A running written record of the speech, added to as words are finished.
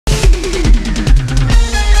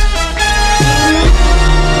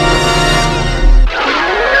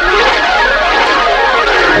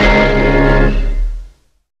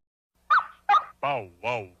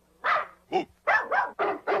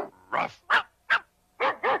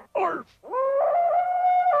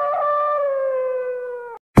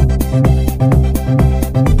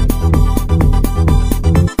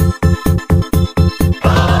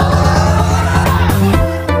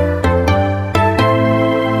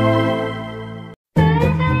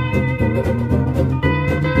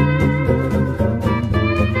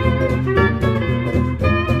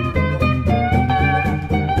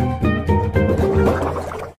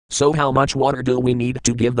So how much water do we need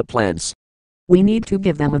to give the plants? We need to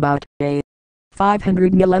give them about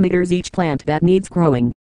 500 millimeters each plant that needs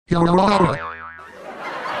growing.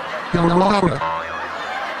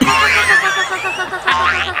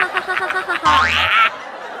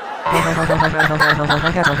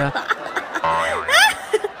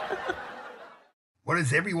 What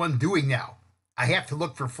is everyone doing now? I have to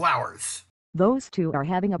look for flowers. Those two are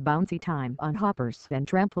having a bouncy time on hoppers and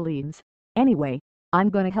trampolines. Anyway, I'm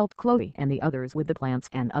gonna help Chloe and the others with the plants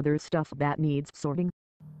and other stuff that needs sorting.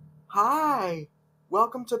 Hi!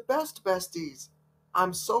 Welcome to Besties.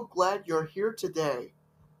 I'm so glad you're here today.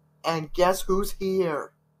 And guess who's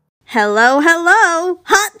here? Hello, hello!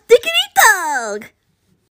 Hot diggity dog!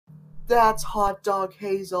 That's Hot Dog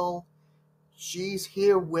Hazel. She's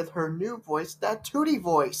here with her new voice that Tootie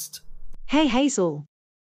voiced. Hey Hazel.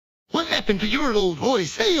 What happened to your old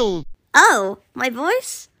voice, Hazel? Oh, my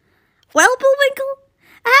voice? Well, Bullwinkle,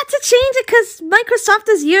 I had to change it because Microsoft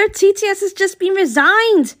this year TTS has just been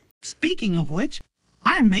resigned. Speaking of which,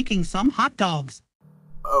 I'm making some hot dogs.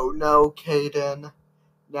 Oh no, Caden.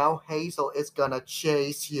 Now Hazel is gonna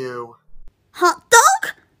chase you. Hot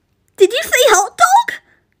dog? Did you say hot dog?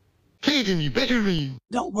 Caden, you better leave.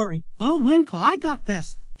 Don't worry, Bullwinkle, I got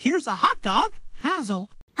this. Here's a hot dog, Hazel.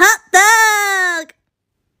 Hot dog!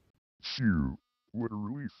 Phew, what a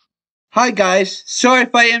relief. Hi guys, sorry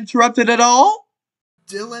if I interrupted at all.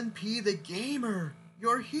 Dylan P. the Gamer,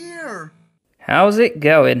 you're here. How's it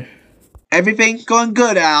going? Everything's going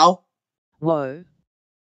good, Al. Whoa.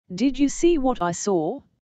 Did you see what I saw?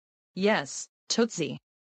 Yes, Tootsie.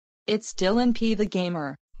 It's Dylan P. the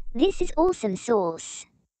Gamer. This is awesome sauce.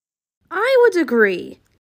 I would agree.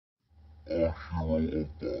 A hero of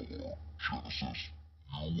valor, Genesis.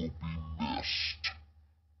 You will be missed.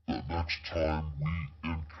 The next time we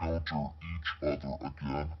encounter each other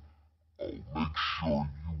again, I'll make sure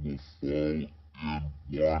you will fall in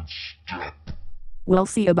one step. We'll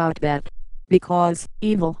see about that. Because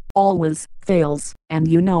evil always fails, and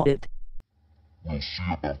you know it. We'll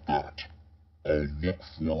see about that. I'll look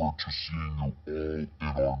forward to seeing you all in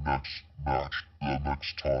our next match the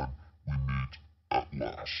next time we meet at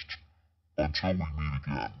last. Until we meet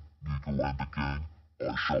again, Nico and the gang,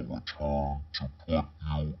 I shall return to put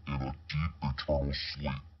you in a deep eternal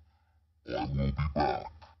sleep. I will be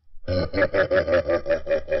back.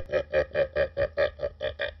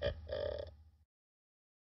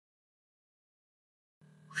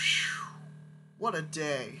 What a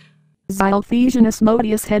day. Xylophaean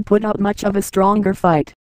Asmodeus had put up much of a stronger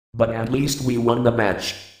fight. But at least we won the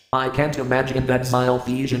match. I can't imagine that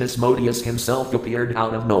Xylophaean Asmodeus himself appeared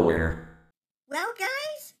out of nowhere. Well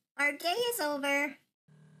guys, our day is over.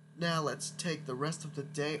 Now let's take the rest of the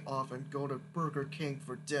day off and go to Burger King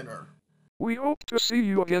for dinner. We hope to see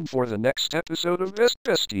you again for the next episode of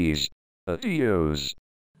Besties. Adios.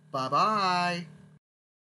 Bye-bye.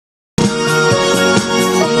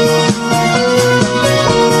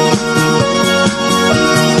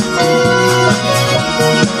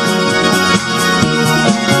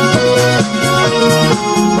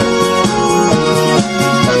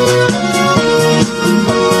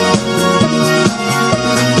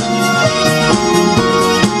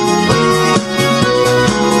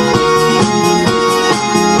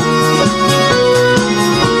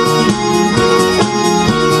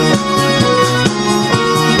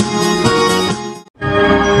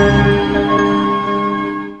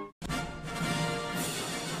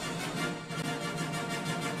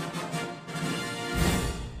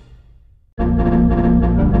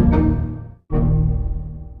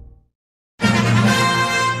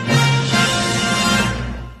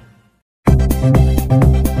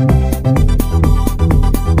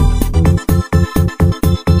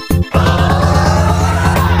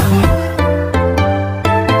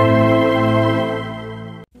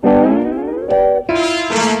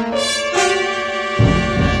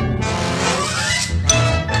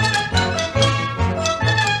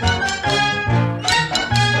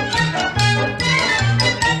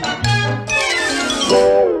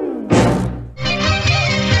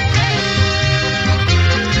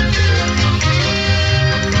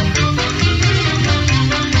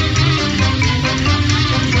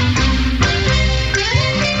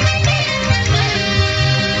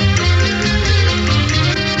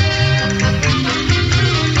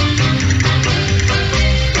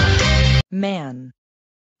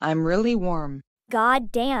 I'm really warm.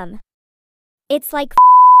 God damn. It's like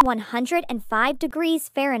 105 degrees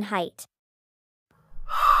Fahrenheit.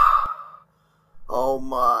 Oh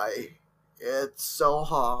my. It's so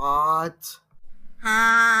hot.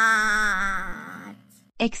 Hot.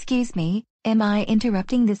 Excuse me, am I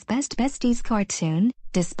interrupting this Best Besties cartoon,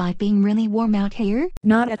 despite being really warm out here?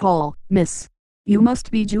 Not at all, miss. You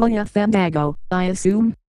must be Julia Fandango, I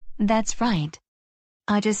assume? That's right.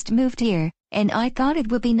 I just moved here, and I thought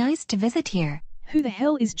it would be nice to visit here. Who the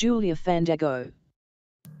hell is Julia Fandango?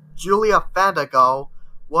 Julia Fandango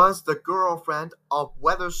was the girlfriend of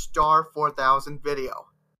Weather Star 4000 video.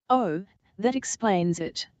 Oh, that explains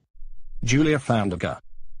it. Julia Fandango.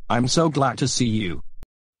 I'm so glad to see you.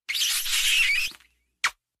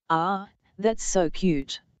 Ah, that's so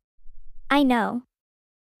cute. I know.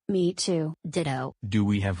 Me too, ditto. Do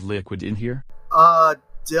we have liquid in here?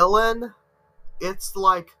 Dylan? It's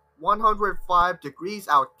like 105 degrees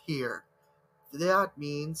out here. That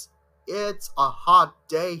means it's a hot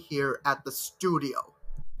day here at the studio.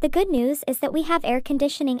 The good news is that we have air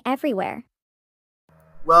conditioning everywhere.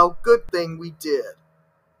 Well, good thing we did.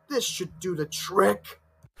 This should do the trick.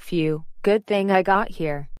 Phew, good thing I got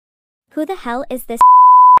here. Who the hell is this?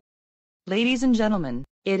 Ladies and gentlemen,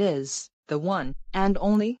 it is the one and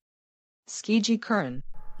only Skiji Curran.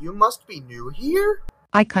 You must be new here?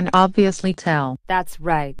 I can obviously tell. That's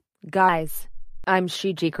right, guys. I'm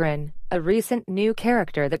Shijikrin, a recent new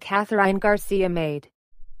character that Catherine Garcia made.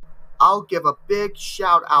 I'll give a big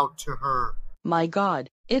shout out to her. My god,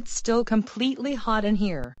 it's still completely hot in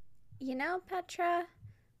here. You know, Petra,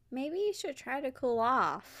 maybe you should try to cool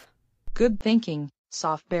off. Good thinking,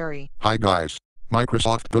 Softberry. Hi guys,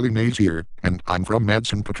 Microsoft Billy Mays here, and I'm from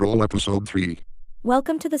Medicine Patrol Episode 3.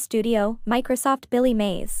 Welcome to the studio, Microsoft Billy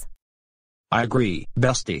Mays. I agree,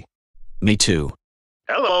 bestie. Me too.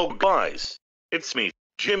 Hello guys, it's me,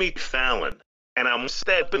 Jimmy Fallon, and I'm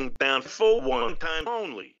stepping down for one time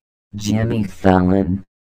only. Jimmy Fallon.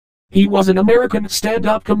 He was an American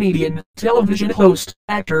stand-up comedian, television host,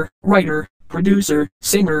 actor, writer, producer,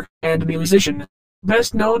 singer, and musician.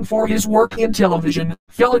 Best known for his work in television,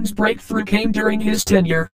 Fallon's breakthrough came during his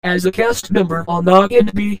tenure as a cast member on the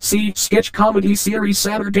NBC sketch comedy series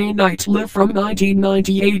Saturday Night Live from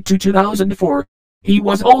 1998 to 2004. He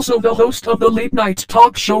was also the host of the late-night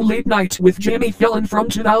talk show Late Night with Jimmy Fallon from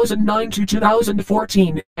 2009 to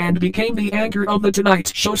 2014, and became the anchor of The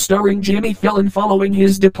Tonight Show starring Jimmy Fallon following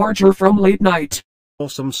his departure from Late Night.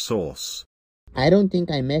 Awesome sauce. I don't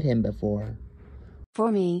think I met him before. For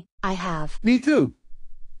me, I have. Me too.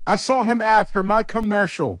 I saw him after my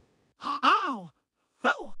commercial. Ow!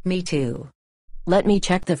 Oh. Me too. Let me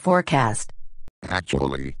check the forecast.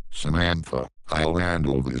 Actually, Samantha, I'll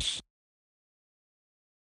handle this.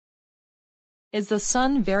 Is the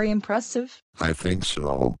sun very impressive? I think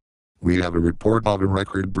so. We have a report of a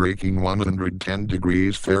record-breaking 110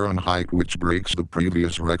 degrees Fahrenheit, which breaks the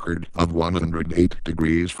previous record of 108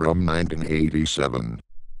 degrees from 1987.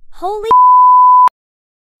 Holy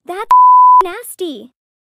that's nasty.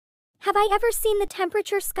 Have I ever seen the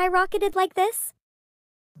temperature skyrocketed like this?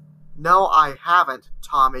 No, I haven't,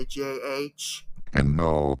 Tommy J.H. And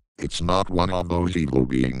no, it's not one of those evil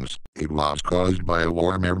beings. It was caused by a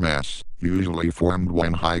warm air mass, usually formed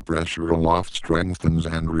when high pressure aloft strengthens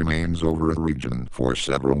and remains over a region for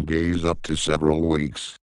several days up to several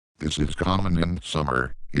weeks. This is common in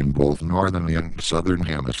summer, in both northern and southern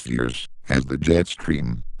hemispheres, as the jet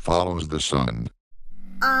stream follows the sun.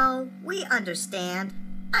 Oh, we understand.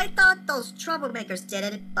 I thought those troublemakers did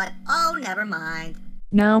it, but oh, never mind.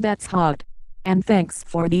 Now that's hot. And thanks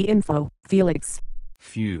for the info, Felix.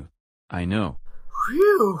 Phew. I know.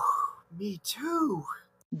 Phew. Me too.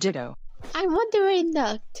 Ditto. I'm wondering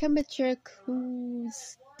the temperature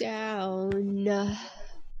cools down.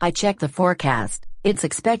 I checked the forecast. It's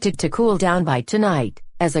expected to cool down by tonight,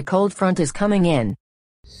 as a cold front is coming in.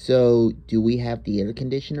 So, do we have the air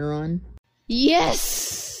conditioner on?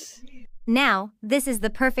 Yes! Now, this is the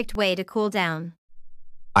perfect way to cool down.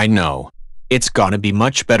 I know. It's gonna be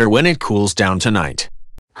much better when it cools down tonight.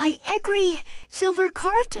 I agree, Silver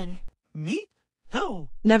Carton. Me? No.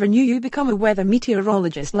 Never knew you become a weather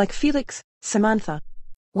meteorologist like Felix, Samantha.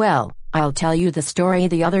 Well, I'll tell you the story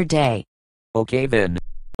the other day. Okay then.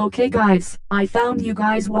 Okay guys, I found you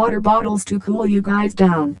guys water bottles to cool you guys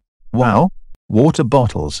down. Wow, water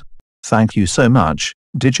bottles. Thank you so much,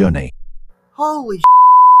 Dijoni. Holy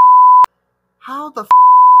how the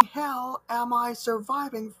hell am I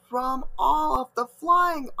surviving from all of the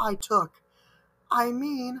flying I took? I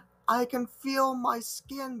mean, I can feel my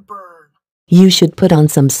skin burn. You should put on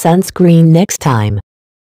some sunscreen next time.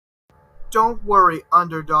 Don't worry,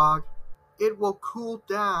 underdog. it will cool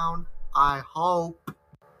down, I hope.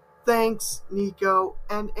 Thanks, Nico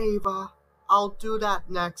and Ava. I'll do that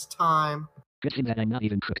next time. Good thing that I'm not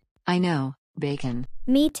even cooked. I know, bacon.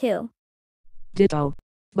 Me too. Ditto.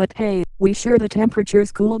 But hey, we sure the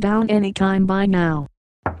temperatures cool down anytime by now.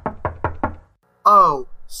 Oh,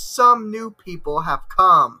 some new people have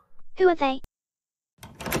come. Who are they?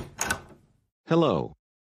 Hello.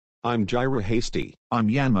 I'm Jaira Hasty. I'm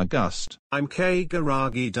Yanma Gust. I'm Kay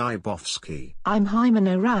Garagi Dybovsky. I'm Hyman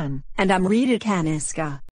Oran. And I'm Rita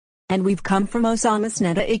Kaniska. And we've come from Osama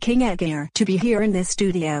Sneda Ikingegir to be here in this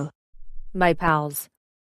studio. My pals.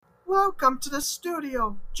 Welcome to the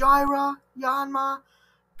studio, Jaira, Yanma,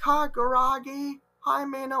 Kagaragi,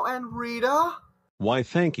 Hymeno, and Rita. Why,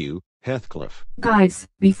 thank you, Heathcliff. Guys,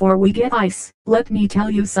 before we get ice, let me tell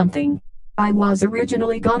you something. I was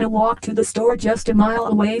originally gonna walk to the store just a mile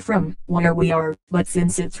away from where we are, but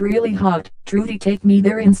since it's really hot, Trudy take me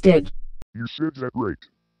there instead. You said that right.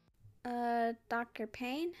 Dr.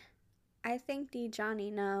 Payne? I think Johnny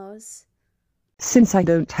knows. Since I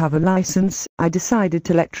don't have a license, I decided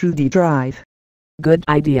to let Trudy drive. Good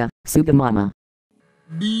idea, Sugamama.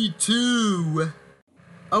 Me too.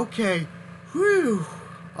 Okay, whew.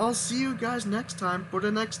 I'll see you guys next time for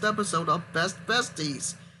the next episode of Best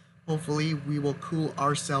Besties. Hopefully we will cool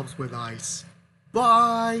ourselves with ice.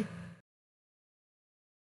 Bye!